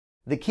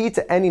The key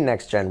to any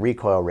next-gen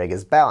recoil rig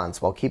is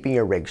balance while keeping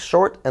your rig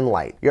short and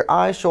light. Your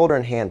eye, shoulder,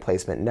 and hand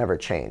placement never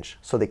change,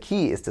 so the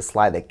key is to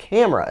slide the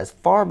camera as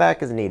far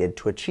back as needed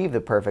to achieve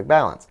the perfect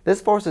balance.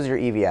 This forces your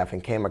EVF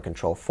and camera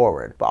control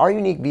forward, but our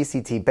unique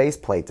VCT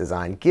baseplate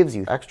design gives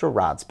you extra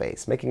rod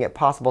space, making it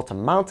possible to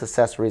mount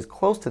accessories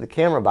close to the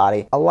camera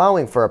body,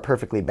 allowing for a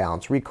perfectly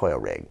balanced recoil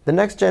rig. The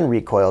next-gen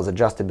recoil's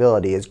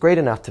adjustability is great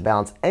enough to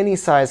balance any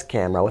size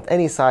camera with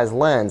any size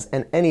lens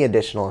and any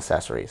additional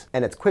accessories,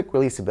 and its quick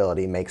release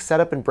ability makes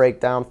setup and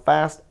breakdown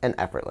fast and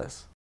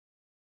effortless.